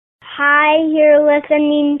Hi, you're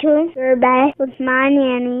listening to Your Best with my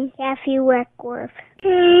nanny, Kathy Weckworth.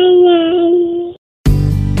 Hi,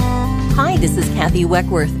 Hi, this is Kathy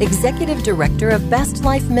Weckworth, Executive Director of Best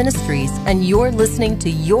Life Ministries, and you're listening to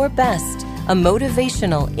Your Best, a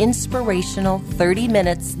motivational, inspirational 30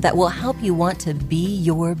 minutes that will help you want to be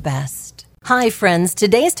your best. Hi, friends.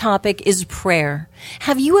 Today's topic is prayer.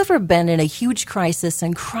 Have you ever been in a huge crisis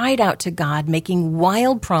and cried out to God, making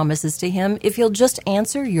wild promises to Him if He'll just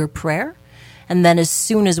answer your prayer? And then as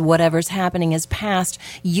soon as whatever's happening is past,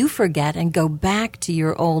 you forget and go back to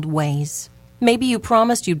your old ways. Maybe you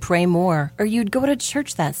promised you'd pray more, or you'd go to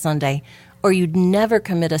church that Sunday, or you'd never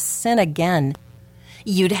commit a sin again.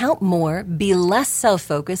 You'd help more, be less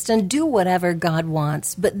self-focused, and do whatever God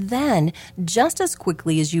wants. But then, just as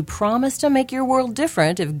quickly as you promised to make your world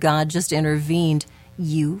different if God just intervened,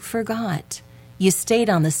 you forgot. You stayed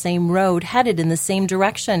on the same road, headed in the same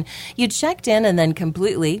direction. You checked in and then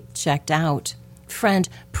completely checked out. Friend,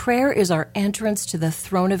 prayer is our entrance to the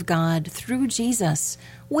throne of God through Jesus.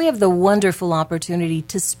 We have the wonderful opportunity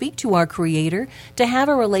to speak to our Creator, to have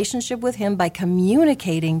a relationship with Him by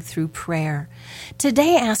communicating through prayer.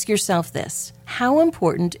 Today, ask yourself this: how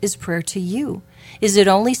important is prayer to you? Is it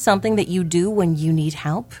only something that you do when you need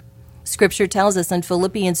help? Scripture tells us in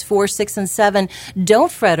Philippians 4, 6, and 7,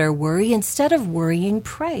 don't fret or worry. Instead of worrying,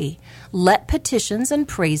 pray. Let petitions and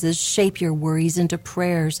praises shape your worries into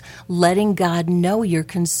prayers, letting God know your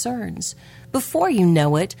concerns. Before you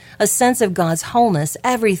know it, a sense of God's wholeness,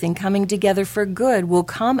 everything coming together for good, will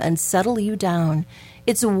come and settle you down.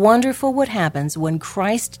 It's wonderful what happens when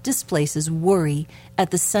Christ displaces worry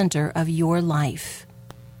at the center of your life.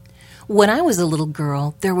 When I was a little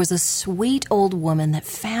girl, there was a sweet old woman that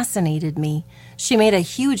fascinated me. She made a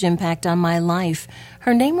huge impact on my life.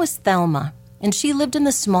 Her name was Thelma, and she lived in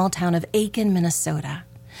the small town of Aiken, Minnesota.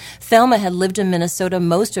 Thelma had lived in Minnesota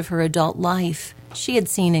most of her adult life. She had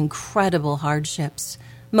seen incredible hardships.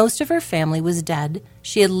 Most of her family was dead.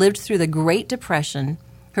 She had lived through the Great Depression.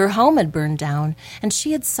 Her home had burned down, and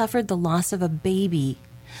she had suffered the loss of a baby.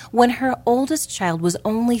 When her oldest child was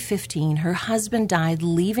only 15, her husband died,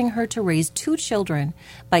 leaving her to raise 2 children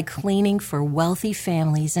by cleaning for wealthy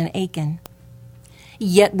families in Aiken.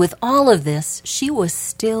 Yet with all of this, she was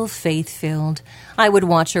still faith-filled. I would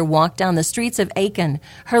watch her walk down the streets of Aiken.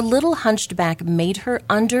 Her little hunched back made her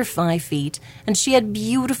under 5 feet, and she had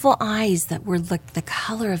beautiful eyes that were like the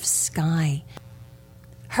color of sky.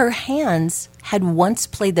 Her hands had once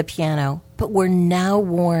played the piano, but were now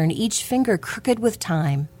worn, each finger crooked with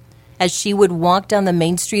time. As she would walk down the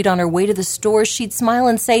main street on her way to the store, she'd smile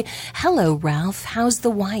and say, "Hello, Ralph, how's the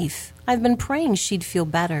wife? I've been praying she'd feel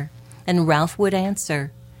better." And Ralph would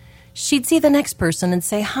answer. She'd see the next person and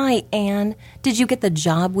say, "Hi, Anne, did you get the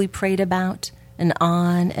job we prayed about?" And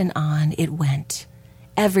on it went.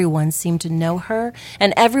 Everyone seemed to know her,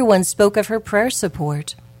 and everyone spoke of her prayer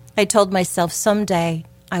support. I told myself someday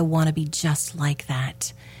I want to be just like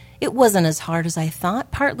that. It wasn't as hard as I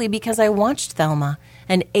thought, partly because I watched Thelma,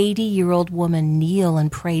 an 80-year-old woman, kneel and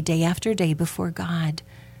pray day after day before God.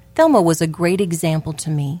 Thelma was a great example to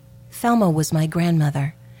me. Thelma was my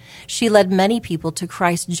grandmother. She led many people to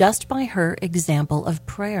Christ just by her example of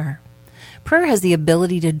prayer. Prayer has the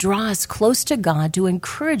ability to draw us close to God, to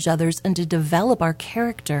encourage others, and to develop our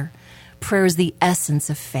character. Prayer is the essence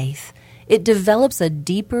of faith. It develops a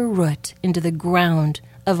deeper root into the ground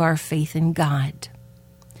of our faith in God.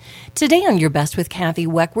 Today on Your Best with Kathy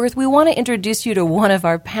Weckworth, we want to introduce you to one of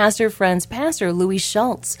our pastor friends, Pastor Louis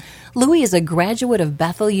Schultz. Louis is a graduate of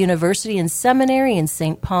Bethel University and Seminary in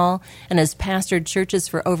St. Paul and has pastored churches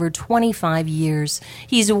for over 25 years.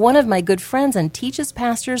 He's one of my good friends and teaches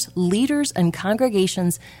pastors, leaders, and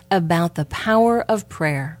congregations about the power of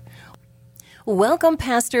prayer. Welcome,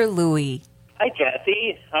 Pastor Louis. Hi,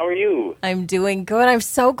 Kathy. How are you? I'm doing good. I'm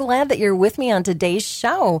so glad that you're with me on today's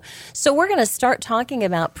show. So we're going to start talking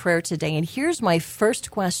about prayer today, and here's my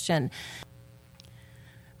first question.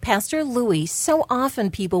 Pastor Louis, so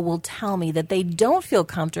often people will tell me that they don't feel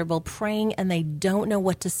comfortable praying and they don't know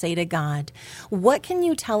what to say to God. What can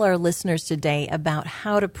you tell our listeners today about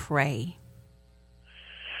how to pray?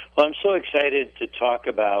 Well, I'm so excited to talk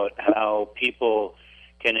about how people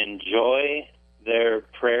can enjoy their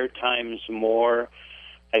prayer times more.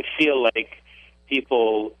 I feel like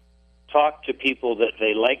people talk to people that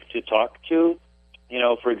they like to talk to. You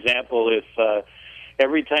know, for example, if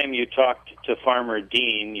every time you talked to Farmer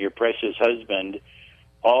Dean, your precious husband,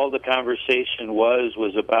 all the conversation was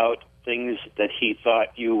about things that he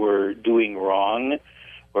thought you were doing wrong,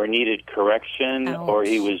 or needed correction, Ouch. or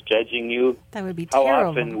he was judging you, That would be how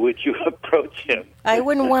terrible. often would you approach him? I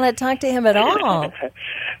wouldn't want to talk to him at all.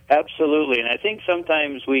 Absolutely. And I think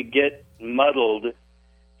sometimes we get muddled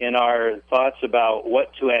in our thoughts about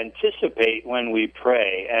what to anticipate when we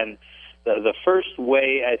pray. And the first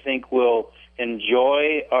way I think we'll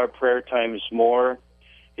enjoy our prayer times more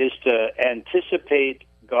is to anticipate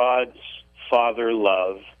God's Father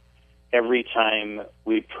love every time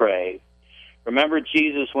we pray. Remember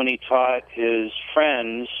Jesus, when he taught his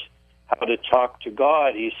friends how to talk to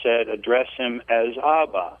God, he said, address him as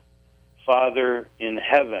Abba, Father in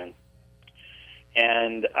heaven.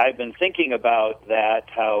 And I've been thinking about that,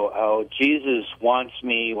 how Jesus wants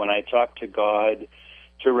me, when I talk to God,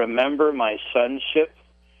 to remember my sonship,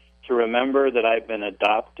 to remember that I've been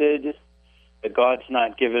adopted, that God's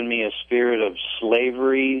not given me a spirit of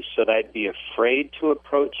slavery so that I'd be afraid to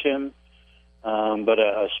approach him, but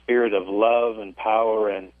a spirit of love and power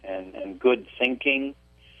and good thinking.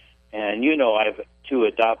 And you know, I have 2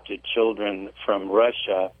 adopted children from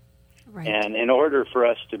Russia. Right. And in order for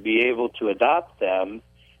us to be able to adopt them,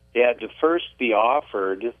 they had to first be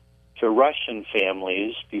offered to Russian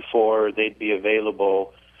families before they'd be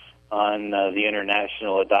available on the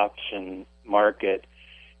international adoption market.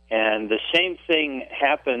 And the same thing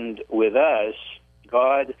happened with us.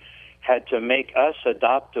 God had to make us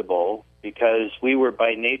adoptable because we were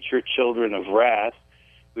by nature children of wrath.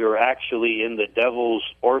 We were actually in the devil's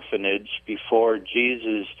orphanage before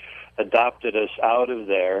Jesus adopted us out of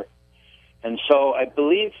there. And so I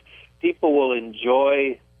believe people will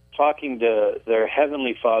enjoy talking to their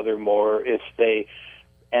Heavenly Father more if they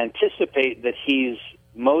anticipate that he's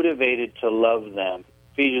motivated to love them.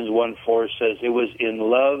 Ephesians 1:4 says, it was in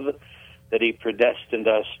love that he predestined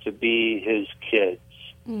us to be his kids.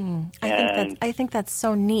 I think that's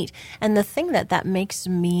so neat. And the thing that makes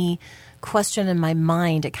me question in my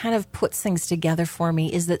mind, it kind of puts things together for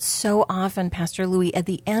me, is that so often, Pastor Louis, at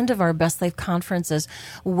the end of our Best Life conferences,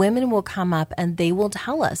 women will come up and they will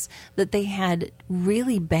tell us that they had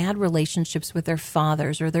really bad relationships with their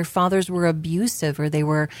fathers, or their fathers were abusive, or they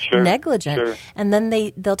were negligent. Sure. And then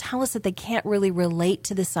they'll tell us that they can't really relate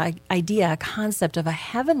to this idea, a concept of a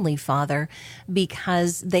heavenly father,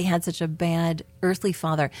 because they had such a bad earthly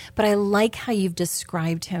father. But I like how you've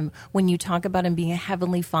described him when you talk about him being a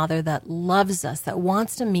heavenly father that loves us, that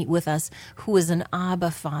wants to meet with us, who is an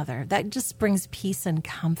Abba Father. That just brings peace and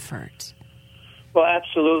comfort. Well,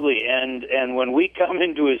 absolutely. And when we come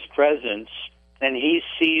into his presence and he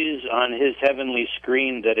sees on his heavenly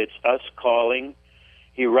screen that it's us calling,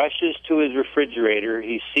 he rushes to his refrigerator,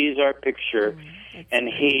 he sees our picture, and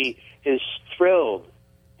he is thrilled.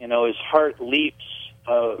 You know, his heart leaps.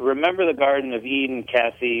 Remember the Garden of Eden,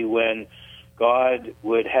 Kathy, when God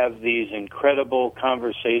would have these incredible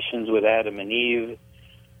conversations with Adam and Eve.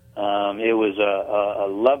 It was a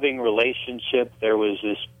loving relationship. There was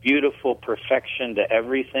this beautiful perfection to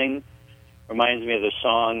everything. Reminds me of the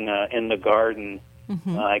song In the Garden.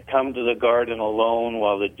 I come to the garden alone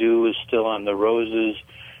while the dew is still on the roses,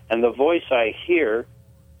 and the voice I hear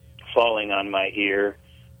falling on my ear,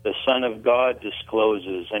 the Son of God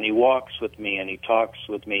discloses, and he walks with me, and he talks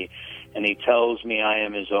with me, and he tells me I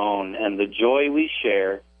am his own. And the joy we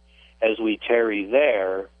share as we tarry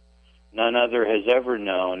there, none other has ever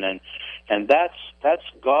known. And that's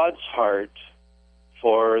God's heart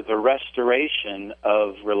for the restoration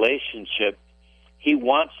of relationship. He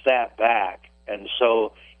wants that back. And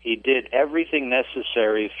so he did everything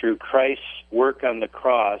necessary through Christ's work on the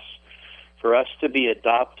cross for us to be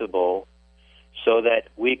adoptable, so that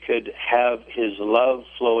we could have his love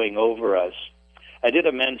flowing over us. I did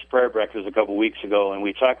a men's prayer breakfast a couple weeks ago, and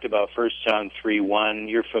we talked about 1 John 3:1.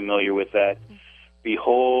 You're familiar with that.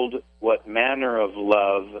 Behold, what manner of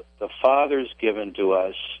love the Father's given to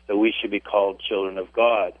us, that we should be called children of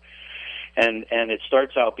God. And it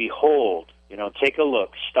starts out, behold, take a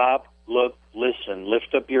look, stop, look, listen,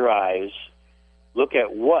 lift up your eyes. Look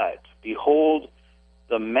at what? Behold,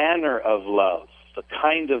 the manner of love, the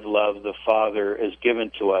kind of love the Father has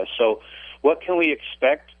given to us. So what can we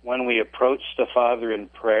expect when we approach the Father in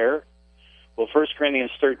prayer? Well, 1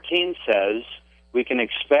 Corinthians 13 says we can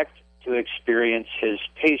expect to experience his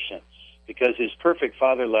patience, because his perfect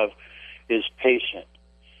Father love is patient.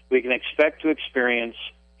 We can expect to experience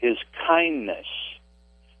his kindness,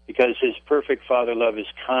 because his perfect Father love is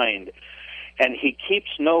kind. And he keeps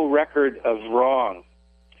no record of wrong.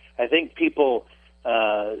 I think people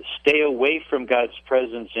stay away from God's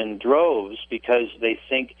presence in droves because they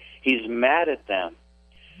think he's mad at them.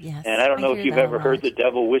 Yes, and I don't know if you've ever heard the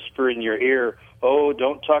devil whisper in your ear, oh,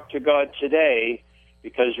 don't talk to God today,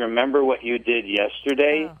 because remember what you did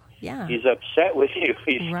yesterday? Oh, Yeah. He's upset with you.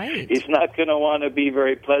 He's not going to want to be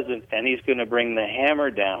very pleasant, and he's going to bring the hammer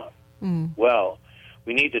down. Well,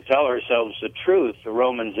 we need to tell ourselves the truth.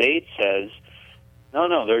 Romans 8 says,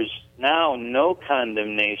 no, there's now no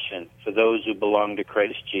condemnation for those who belong to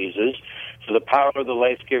Christ Jesus. For the power of the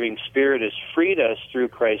life-giving Spirit has freed us through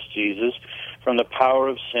Christ Jesus from the power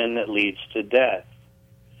of sin that leads to death.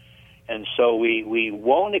 And so we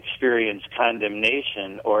won't experience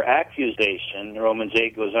condemnation or accusation. Romans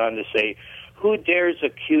 8 goes on to say, who dares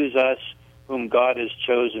accuse us whom God has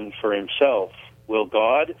chosen for himself? Will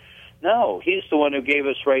God? No, he's the one who gave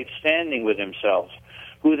us right standing with himself.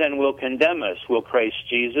 Who then will condemn us? Will Christ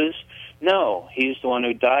Jesus? No, he's the one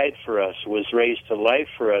who died for us, was raised to life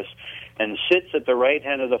for us, and sits at the right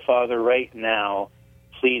hand of the Father right now,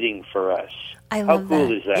 pleading for us. I love How cool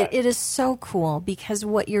that. is that? It is so cool, because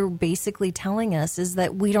what you're basically telling us is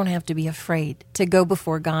that we don't have to be afraid to go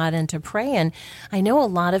before God and to pray. And I know a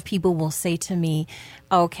lot of people will say to me,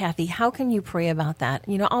 oh, Kathy, how can you pray about that?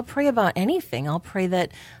 I'll pray about anything. I'll pray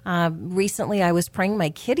that recently I was praying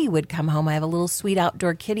my kitty would come home. I have a little sweet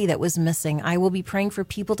outdoor kitty that was missing. I will be praying for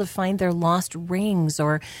people to find their lost rings,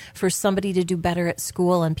 or for somebody to do better at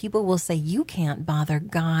school. And people will say, you can't bother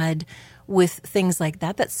God with things like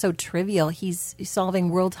that. That's so trivial. He's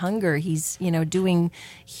solving world hunger. He's, doing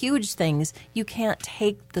huge things. You can't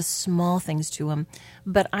take the small things to him.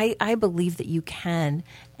 But I believe that you can.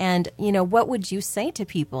 And, what would you say to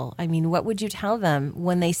people? I mean, what would you tell them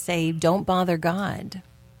when they say, don't bother God?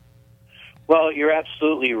 Well, you're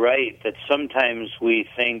absolutely right that sometimes we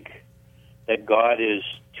think that God is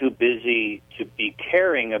too busy to be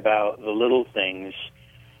caring about the little things,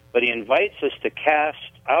 but he invites us to cast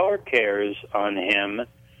our cares on him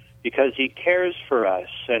because he cares for us,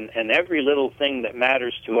 and every little thing that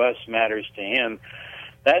matters to us matters to him.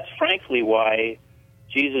 That's frankly why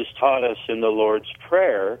Jesus taught us in the Lord's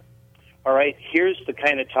Prayer, all right, here's the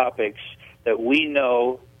kind of topics that we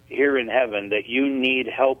know here in heaven that you need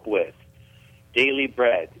help with. Daily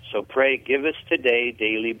bread. So pray, give us today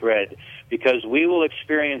daily bread, because we will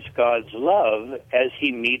experience God's love as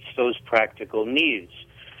he meets those practical needs.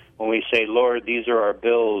 When we say, Lord, these are our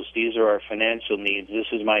bills, these are our financial needs, this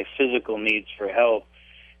is my physical needs for health.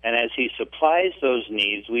 And as he supplies those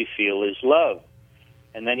needs, we feel his love.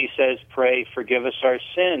 And then he says, pray, forgive us our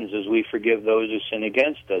sins as we forgive those who sin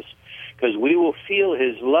against us. Because we will feel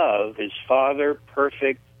his love, his Father,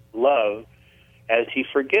 perfect love, as he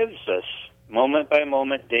forgives us moment by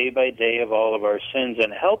moment, day by day of all of our sins,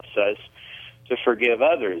 and helps us to forgive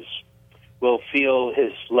others. We'll feel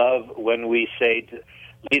his love when we say,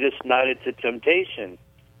 lead us not into temptation.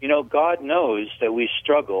 God knows that we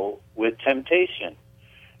struggle with temptation.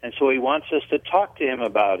 And so he wants us to talk to him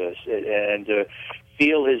about us and to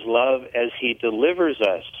feel his love as he delivers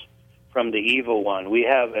us from the evil one. We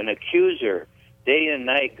have an accuser day and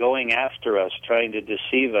night going after us, trying to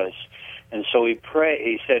deceive us. And so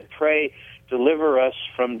he said, pray, deliver us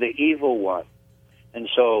from the evil one. And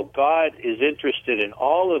so God is interested in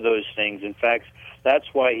all of those things. In fact, that's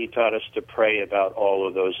why he taught us to pray about all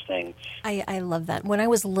of those things. I love that. When I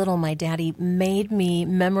was little, my daddy made me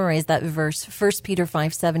memorize that verse, 1 Peter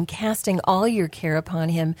 5:7, casting all your care upon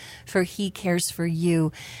him, for he cares for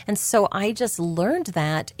you. And so I just learned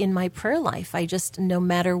that in my prayer life. No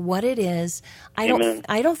matter what it is, I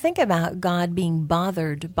don't think about God being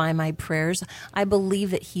bothered by my prayers. I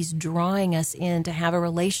believe that he's drawing us in to have a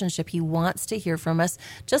relationship. He wants to hear from us,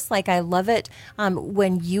 just like I love it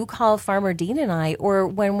when you call Farmer Dean and I, or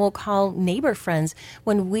when we'll call neighbor friends,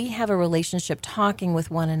 when we have a relationship talking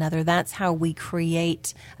with one another. That's how we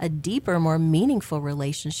create a deeper, more meaningful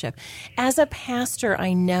relationship. As a pastor,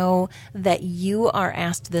 I know that you are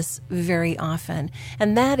asked this very often,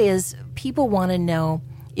 and that is, people want to know,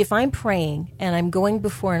 if I'm praying and I'm going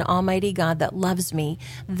before an almighty God that loves me,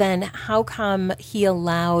 then how come he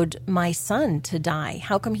allowed my son to die?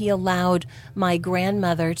 How come he allowed my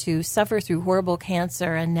grandmother to suffer through horrible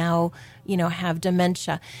cancer and now, have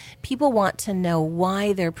dementia? People want to know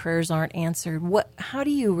why their prayers aren't answered. How do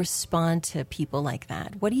you respond to people like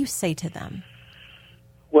that? What do you say to them?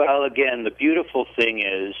 Well, again, the beautiful thing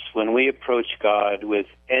is when we approach God with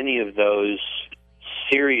any of those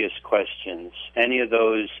serious questions, any of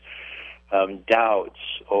those doubts,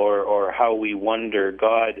 or how we wonder,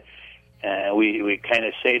 God, we kind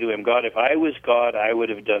of say to him, God, if I was God, I would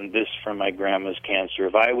have done this for my grandma's cancer.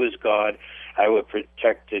 If I was God, I would have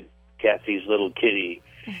protected Kathy's little kitty.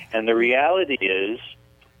 And the reality is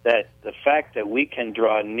that the fact that we can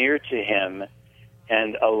draw near to him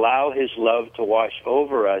and allow his love to wash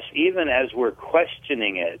over us, even as we're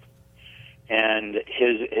questioning it, and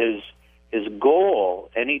his goal,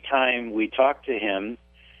 anytime we talk to him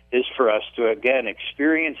is for us to, again,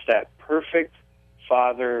 experience that perfect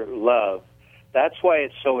Father love. That's why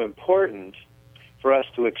it's so important for us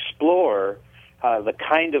to explore the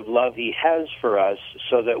kind of love he has for us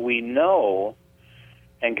so that we know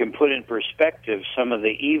and can put in perspective some of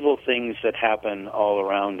the evil things that happen all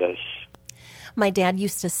around us. My dad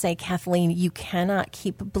used to say, Kathleen, you cannot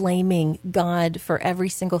keep blaming God for every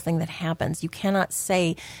single thing that happens. You cannot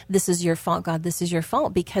say, this is your fault, God, this is your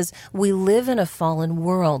fault, because we live in a fallen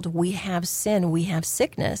world. We have sin, we have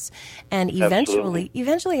sickness, and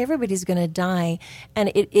eventually everybody's going to die.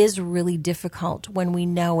 And it is really difficult when we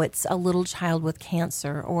know it's a little child with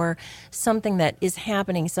cancer or something that is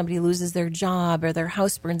happening. Somebody loses their job or their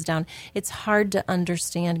house burns down. It's hard to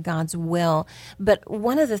understand God's will. But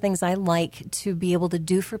one of the things I like to be able to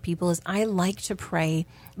do for people is I like to pray,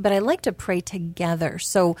 but I like to pray together.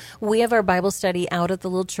 So we have our Bible study out at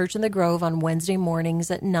the little church in the Grove on Wednesday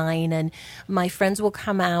mornings at 9, and my friends will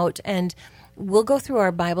come out and we'll go through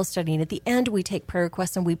our Bible study, and at the end we take prayer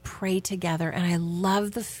requests and we pray together. And I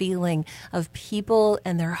love the feeling of people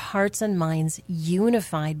and their hearts and minds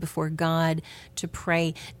unified before God to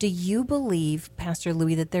pray. Do you believe, Pastor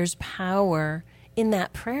Louis, that there's power in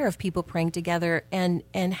that prayer of people praying together, and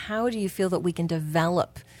how do you feel that we can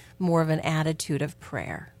develop more of an attitude of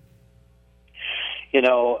prayer? You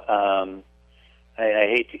know, I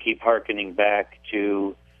hate to keep hearkening back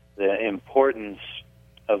to the importance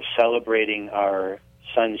of celebrating our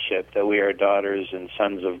sonship, that we are daughters and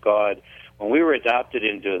sons of God. When we were adopted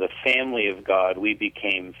into the family of God, we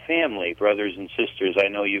became family, brothers and sisters. I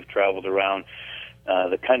know you've traveled around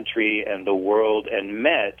the country and the world and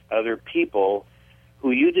met other people who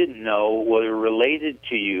you didn't know were related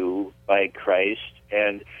to you by Christ,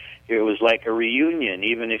 and it was like a reunion,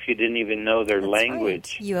 even if you didn't even know their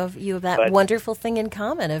language. Right. You have that wonderful thing in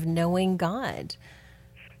common of knowing God.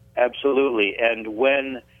 Absolutely. And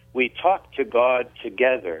when we talk to God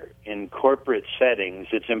together in corporate settings,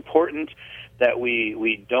 it's important that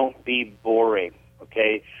we don't be boring,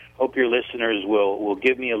 okay? Hope your listeners will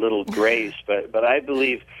give me a little grace, but I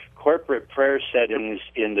believe corporate prayer settings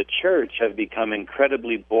in the church have become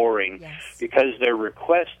incredibly boring because they're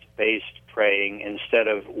request-based praying instead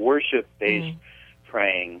of worship-based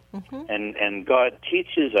praying. And God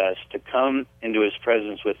teaches us to come into his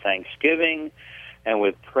presence with thanksgiving and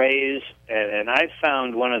with praise. And I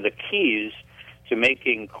found one of the keys to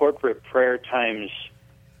making corporate prayer times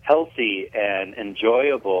healthy and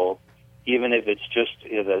enjoyable, even if it's just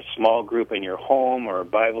a small group in your home or a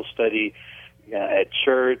Bible study at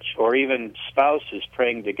church, or even spouses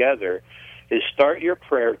praying together, is start your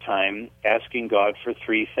prayer time asking God for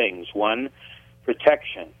three things. One,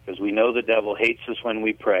 protection, because we know the devil hates us when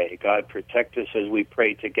we pray. God, protect us as we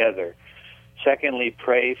pray together. Secondly,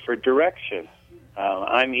 pray for direction.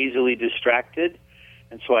 I'm easily distracted,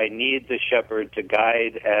 and so I need the shepherd to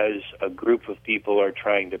guide as a group of people are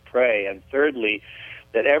trying to pray. And thirdly,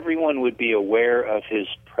 that everyone would be aware of his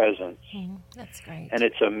presence. That's great. And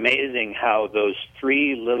it's amazing how those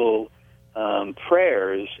three little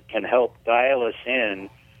prayers can help dial us in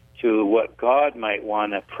to what God might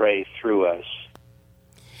want to pray through us.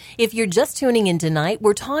 If you're just tuning in tonight,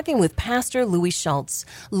 we're talking with Pastor Louis Schultz.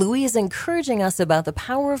 Louis is encouraging us about the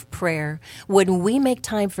power of prayer. When we make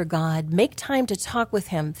time for God, make time to talk with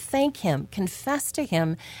him, thank him, confess to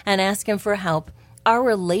him, and ask him for help, our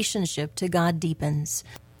relationship to God deepens.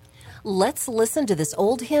 Let's listen to this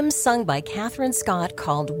old hymn sung by Catherine Scott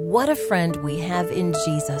called "What a Friend We Have in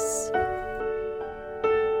Jesus."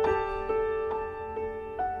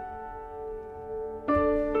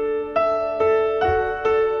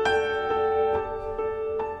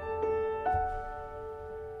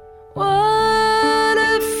 What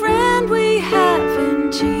a friend we have in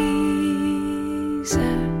Jesus,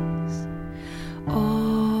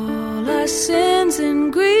 all our sins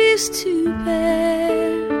and griefs to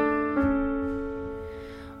bear.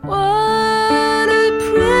 What a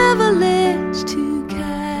privilege to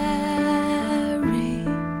carry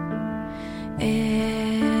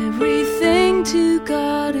everything to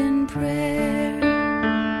God in prayer.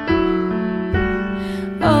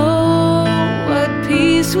 Oh, what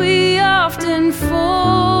peace we often forfeit.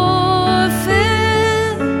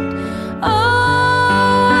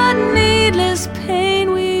 Oh, what needless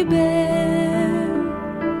pain we bear.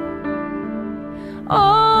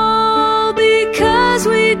 All because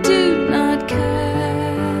we do not carry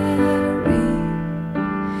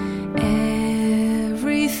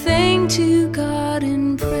everything to God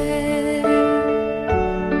in prayer.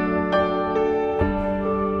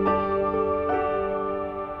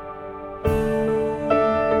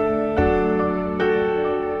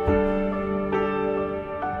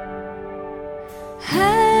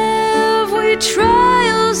 Have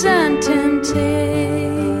trials and temptations.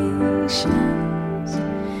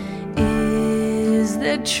 Is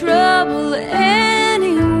there trouble anywhere?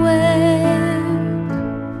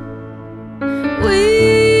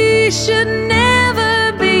 We should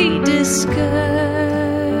never be discouraged.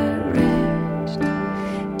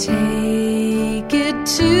 Take it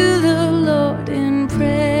to the Lord in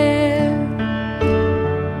prayer.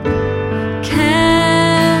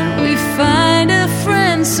 Can we find a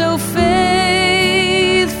friend so faithful,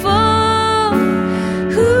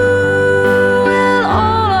 who will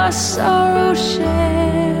all our sorrow share?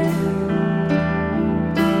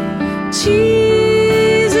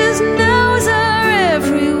 Jesus knows our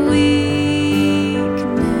every weakness.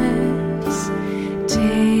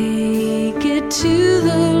 Take it to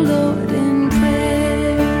the Lord in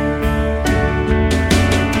prayer.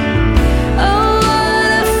 Oh,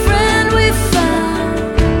 what a friend we found.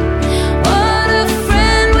 What a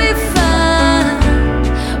friend we found.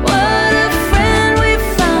 What a friend we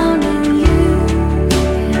found in you.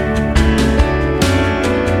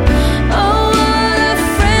 Oh, what a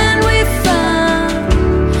friend we found.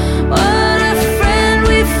 What a friend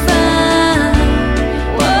we found.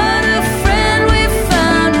 What a friend we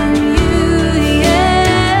found in you, yeah.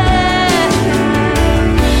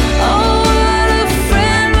 Oh, what a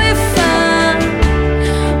friend we found.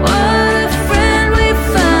 What a friend we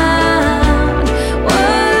found.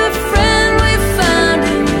 What a friend we found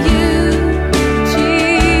in you,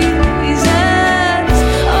 Jesus.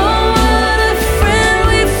 Oh, what a friend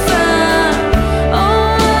we found. Oh,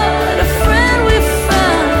 what a friend we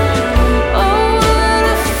found. Oh, what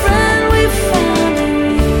a friend we found in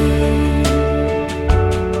you.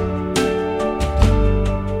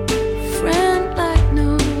 Friend like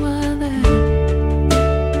no other.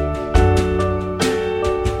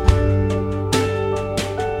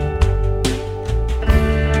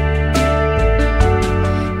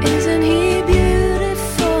 Isn't he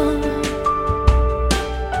beautiful?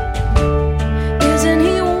 Isn't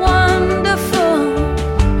he wonderful?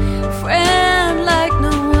 Friend like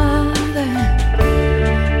no other.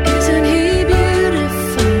 Isn't he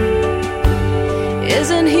beautiful?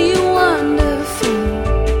 Isn't he wonderful?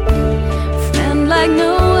 Friend like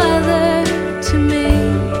no other to me.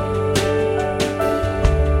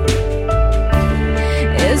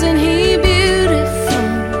 Isn't he beautiful?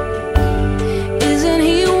 Isn't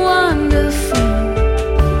he wonderful?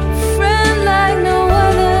 Friend like no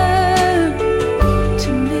other to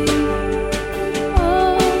me.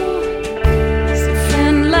 Oh, he's a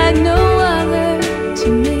friend like no other to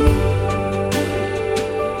me.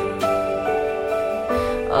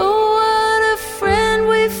 Oh, what a friend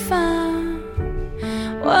we found.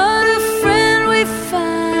 What a friend we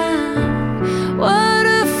found. What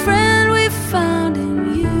a friend we found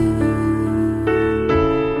in you.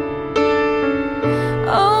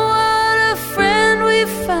 Oh, what a friend we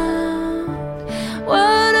found.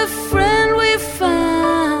 What a friend we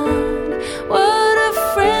found. What a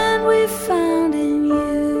friend we found in you.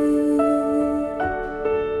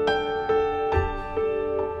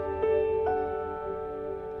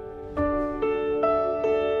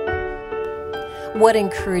 What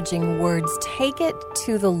encouraging words. Take it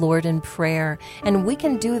to the Lord in prayer. And we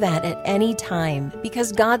can do that at any time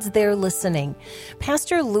because God's there listening.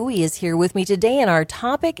 Pastor Louis is here with me today, and our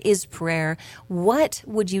topic is prayer. What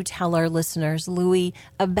would you tell our listeners, Louis,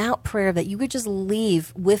 about prayer that you could just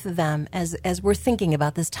leave with them as we're thinking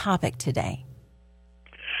about this topic today?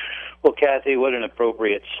 Well, Kathy, what an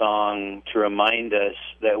appropriate song to remind us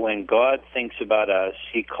that when God thinks about us,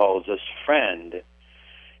 he calls us friend.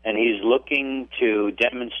 And he's looking to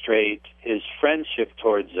demonstrate his friendship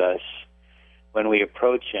towards us when we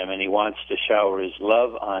approach him, and he wants to shower his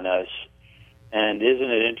love on us. And isn't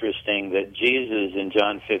it interesting that Jesus in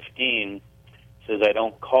John 15 says, I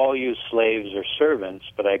don't call you slaves or servants,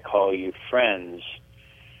 but I call you friends.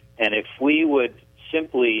 And if we would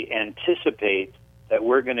simply anticipate that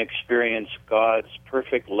we're going to experience God's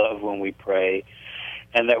perfect love when we pray,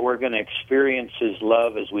 and that we're going to experience his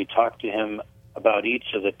love as we talk to him about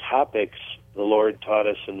each of the topics the Lord taught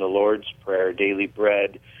us in the Lord's Prayer, daily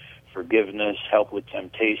bread, forgiveness, help with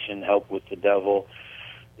temptation, help with the devil,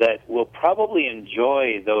 that we'll probably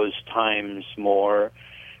enjoy those times more,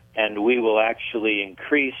 and we will actually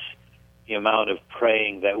increase the amount of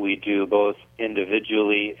praying that we do both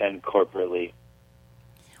individually and corporately.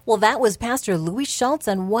 Well, that was Pastor Louis Schultz,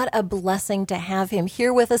 and what a blessing to have him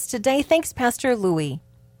here with us today. Thanks, Pastor Louis.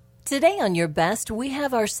 Today on Your Best, we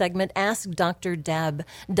have our segment Ask Dr. Deb.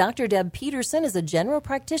 Dr. Deb Peterson is a general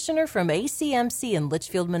practitioner from ACMC in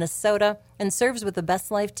Litchfield, Minnesota, and serves with the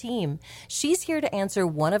Best Life team. She's here to answer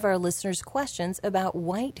one of our listeners' questions about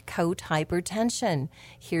white coat hypertension.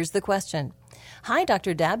 Here's the question. Hi,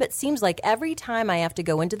 Dr. Deb. It seems like every time I have to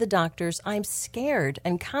go into the doctor's, I'm scared,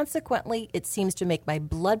 and consequently, it seems to make my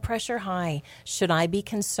blood pressure high. Should I be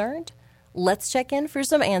concerned? Let's check in for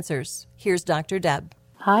some answers. Here's Dr. Deb.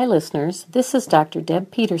 Hi, listeners. This is Dr.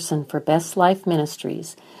 Deb Peterson for Best Life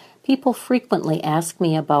Ministries. People frequently ask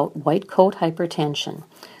me about white coat hypertension.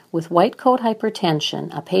 With white coat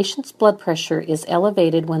hypertension, a patient's blood pressure is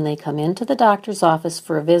elevated when they come into the doctor's office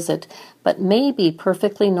for a visit, but may be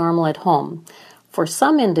perfectly normal at home. For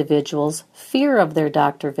some individuals, fear of their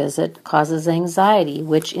doctor visit causes anxiety,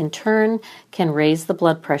 which in turn can raise the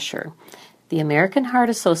blood pressure. The American Heart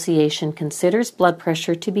Association considers blood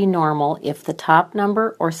pressure to be normal if the top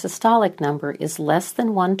number or systolic number is less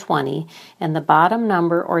than 120 and the bottom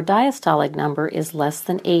number or diastolic number is less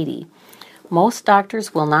than 80. Most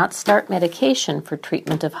doctors will not start medication for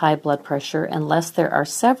treatment of high blood pressure unless there are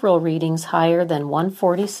several readings higher than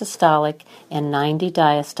 140 systolic and 90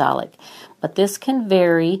 diastolic, but this can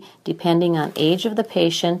vary depending on age of the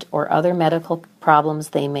patient or other medical problems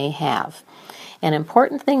they may have. An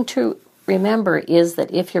important thing to remember is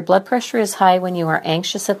that if your blood pressure is high when you are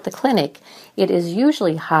anxious at the clinic, it is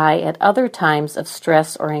usually high at other times of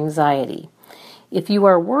stress or anxiety. If you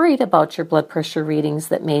are worried about your blood pressure readings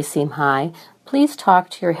that may seem high, please talk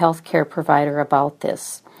to your healthcare provider about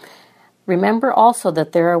this. Remember also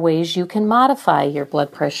that there are ways you can modify your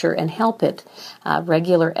blood pressure and help it.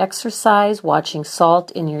 Regular exercise, watching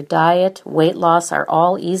salt in your diet, weight loss are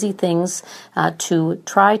all easy things to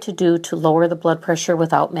try to do to lower the blood pressure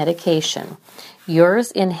without medication.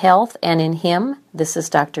 Yours in health and in Him, this is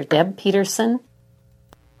Dr. Deb Peterson.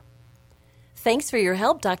 Thanks for your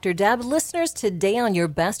help, Dr. Deb. Listeners, today on Your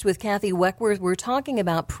Best with Kathy Weckworth, we're talking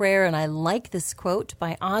about prayer, and I like this quote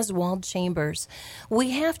by Oswald Chambers.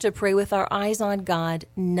 We have to pray with our eyes on God,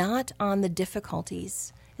 not on the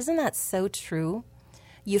difficulties. Isn't that so true?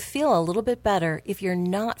 You feel a little bit better if you're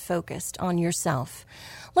not focused on yourself.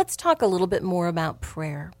 Let's talk a little bit more about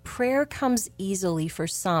prayer. Prayer comes easily for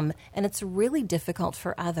some, and it's really difficult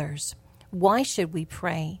for others. Why should we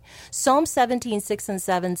pray? Psalm 17:6 and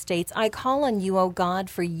 7 states, I call on you, O God,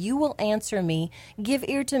 for you will answer me. Give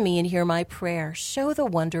ear to me and hear my prayer. Show the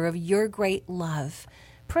wonder of your great love.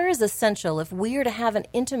 Prayer is essential if we are to have an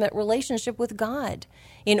intimate relationship with God.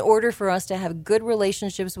 In order for us to have good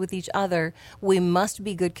relationships with each other, we must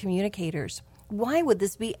be good communicators. Why would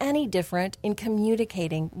this be any different in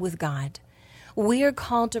communicating with God? We are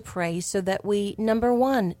called to pray so that we, number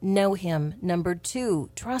 1, know Him, number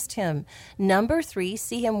 2, trust Him, number 3,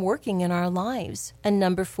 see Him working in our lives, and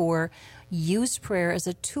number 4, use prayer as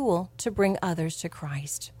a tool to bring others to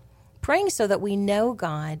Christ. Praying so that we know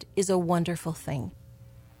God is a wonderful thing.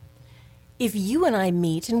 If you and I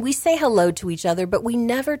meet and we say hello to each other, but we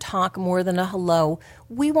never talk more than a hello,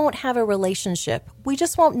 we won't have a relationship. We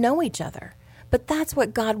just won't know each other. But that's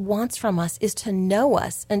what God wants from us, is to know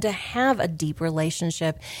us and to have a deep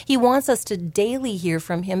relationship. He wants us to daily hear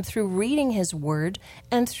from Him through reading His Word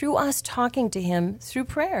and through us talking to Him through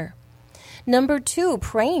prayer. Number 2,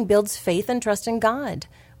 praying builds faith and trust in God.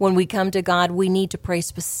 When we come to God, we need to pray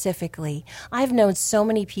specifically. I've known so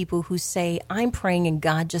many people who say, I'm praying and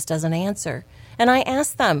God just doesn't answer. And I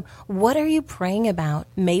ask them, what are you praying about?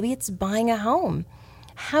 Maybe it's buying a home.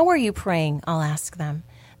 How are you praying? I'll ask them.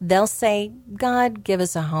 They'll say, God, give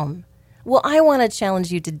us a home. Well, I want to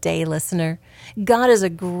challenge you today, listener. God is a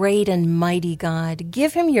great and mighty God.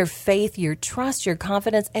 Give Him your faith, your trust, your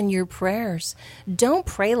confidence, and your prayers. Don't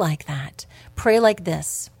pray like that. Pray like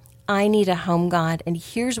this. I need a home, God, and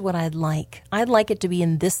here's what I'd like. I'd like it to be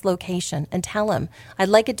in this location, and tell Him. I'd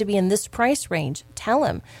like it to be in this price range. Tell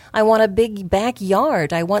Him. I want a big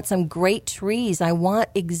backyard. I want some great trees. I want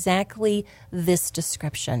exactly this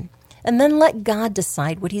description. And then let God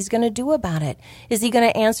decide what He's going to do about it. Is He going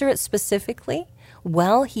to answer it specifically?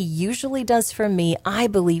 Well, He usually does for me. I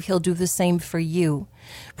believe He'll do the same for you.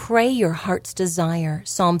 Pray your heart's desire.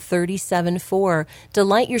 Psalm 37:4.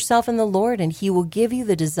 Delight yourself in the Lord, and He will give you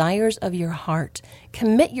the desires of your heart.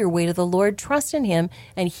 Commit your way to the Lord, trust in Him,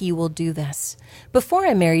 and He will do this. Before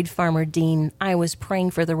I married Farmer Dean, I was praying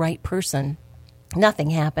for the right person. Nothing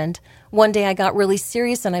happened. One day I got really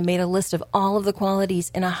serious and I made a list of all of the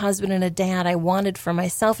qualities in a husband and a dad I wanted for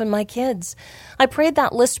myself and my kids. I prayed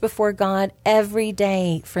that list before God every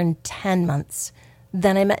day for 10 months.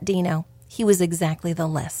 Then I met Dino. He was exactly the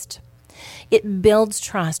list. It builds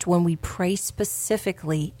trust when we pray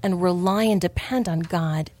specifically and rely and depend on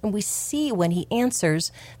God, and we see when He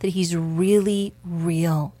answers that He's really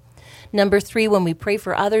real. Number 3, when we pray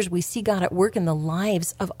for others, we see God at work in the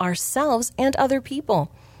lives of ourselves and other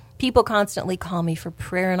people. People constantly call me for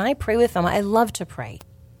prayer, and I pray with them. I love to pray.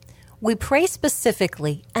 We pray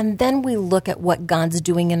specifically, and then we look at what God's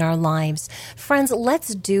doing in our lives. Friends,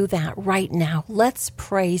 let's do that right now. Let's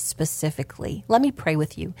pray specifically. Let me pray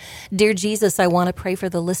with you. Dear Jesus, I want to pray for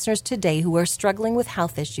the listeners today who are struggling with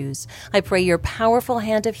health issues. I pray your powerful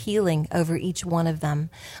hand of healing over each one of them.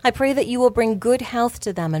 I pray that you will bring good health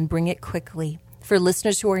to them and bring it quickly. For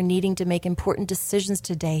listeners who are needing to make important decisions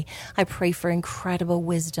today, I pray for incredible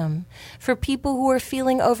wisdom. For people who are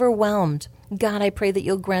feeling overwhelmed, God, I pray that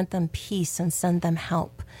you'll grant them peace and send them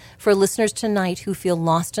help. For listeners tonight who feel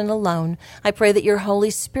lost and alone, I pray that your Holy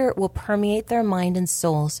Spirit will permeate their mind and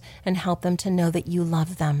souls and help them to know that you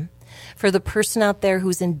love them. For the person out there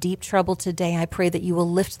who's in deep trouble today, I pray that you will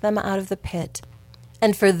lift them out of the pit.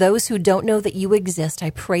 And for those who don't know that you exist, I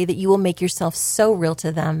pray that you will make yourself so real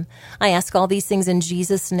to them. I ask all these things in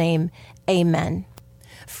Jesus' name. Amen.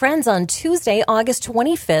 Friends, on Tuesday, August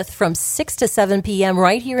 25th from 6 to 7 p.m.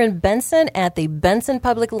 right here in Benson at the Benson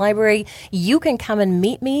Public Library, you can come and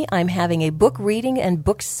meet me. I'm having a book reading and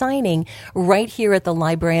book signing right here at the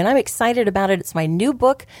library, and I'm excited about it. It's my new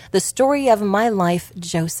book, The Story of My Life,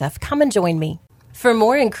 Joseph. Come and join me. For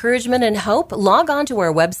more encouragement and hope, log on to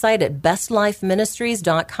our website at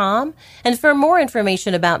bestlifeministries.com. And for more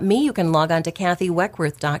information about me, you can log on to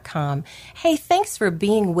kathyweckworth.com. Hey, thanks for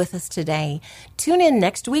being with us today. Tune in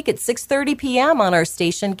next week at 6:30 p.m. on our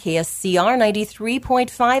station, KSCR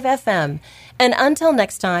 93.5 FM. And until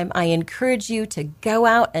next time, I encourage you to go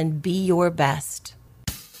out and be your best.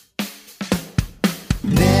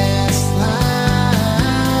 There